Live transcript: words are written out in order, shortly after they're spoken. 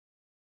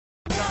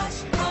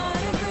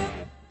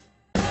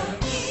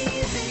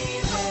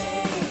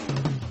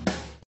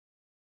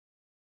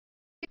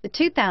The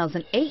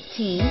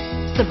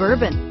 2018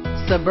 Suburban.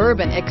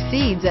 Suburban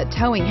exceeds at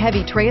towing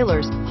heavy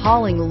trailers,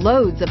 hauling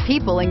loads of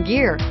people and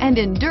gear, and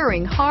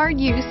enduring hard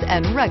use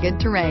and rugged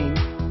terrain.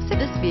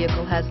 This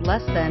vehicle has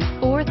less than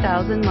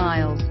 4,000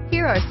 miles.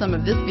 Here are some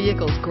of this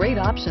vehicle's great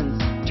options: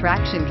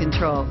 traction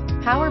control,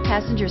 power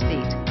passenger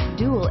seat,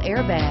 dual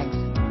airbags,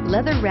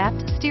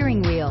 leather-wrapped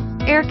steering wheel,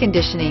 air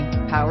conditioning,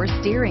 power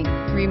steering,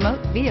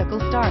 remote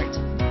vehicle start,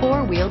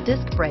 four-wheel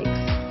disc brakes,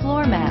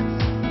 floor mats,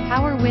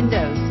 power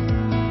windows.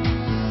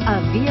 A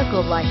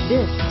vehicle like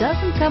this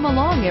doesn't come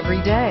along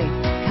every day.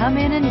 Come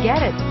in and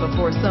get it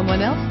before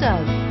someone else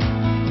does.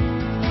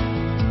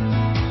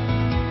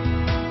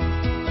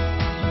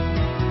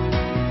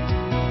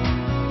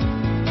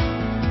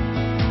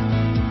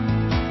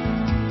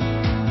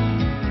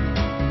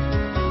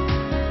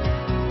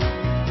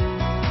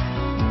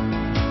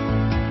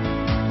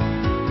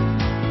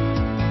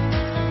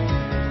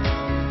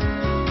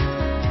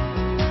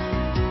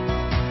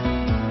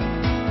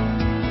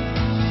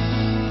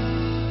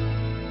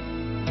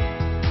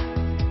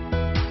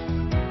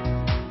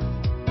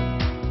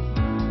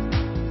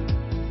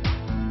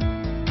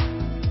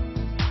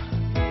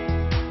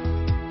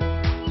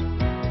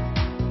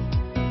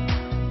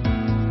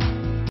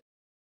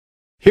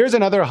 Here's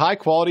another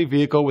high-quality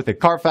vehicle with a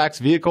Carfax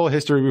Vehicle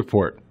History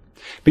Report.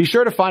 Be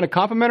sure to find a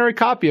complimentary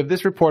copy of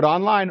this report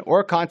online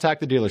or contact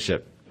the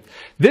dealership.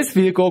 This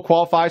vehicle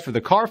qualifies for the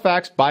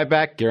Carfax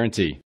Buyback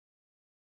Guarantee.